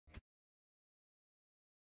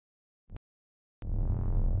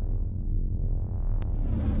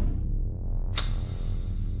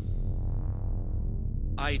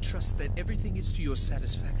I trust that everything is to your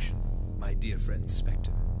satisfaction, my dear friend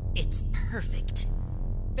Spectre. It's perfect.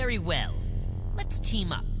 Very well. Let's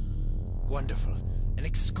team up. Wonderful. An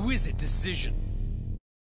exquisite decision.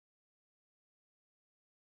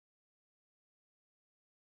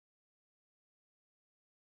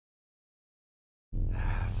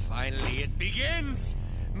 Finally it begins!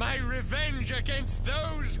 My revenge against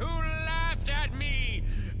those who laughed at me!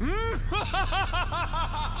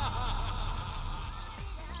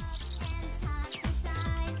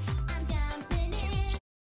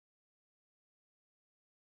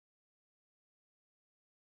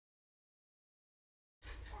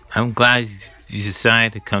 I'm glad you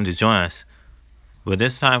decided to come to join us. But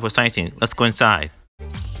it's time for sightseeing. Let's go inside.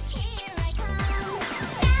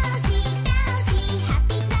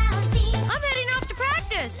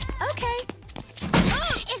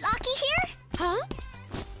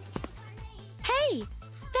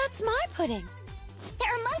 Pudding.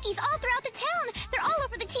 There are monkeys all throughout the town. They're all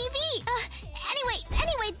over the TV.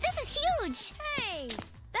 Anyway, this is huge. Hey,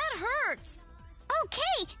 that hurts.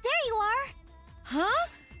 Okay, there you are. Huh?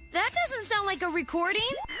 That doesn't sound like a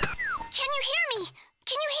recording. Can you hear me?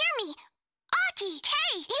 Can you hear me? Aki,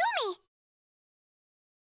 hey, Yumi.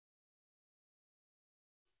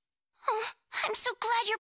 Oh, I'm so glad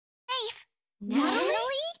you're safe.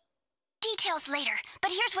 Natalie? Details later,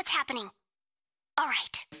 but here's what's happening. All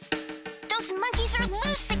right. Those monkeys are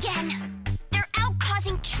loose again! They're out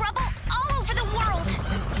causing trouble all over the world!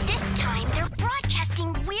 This time, they're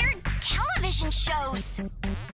broadcasting weird television shows!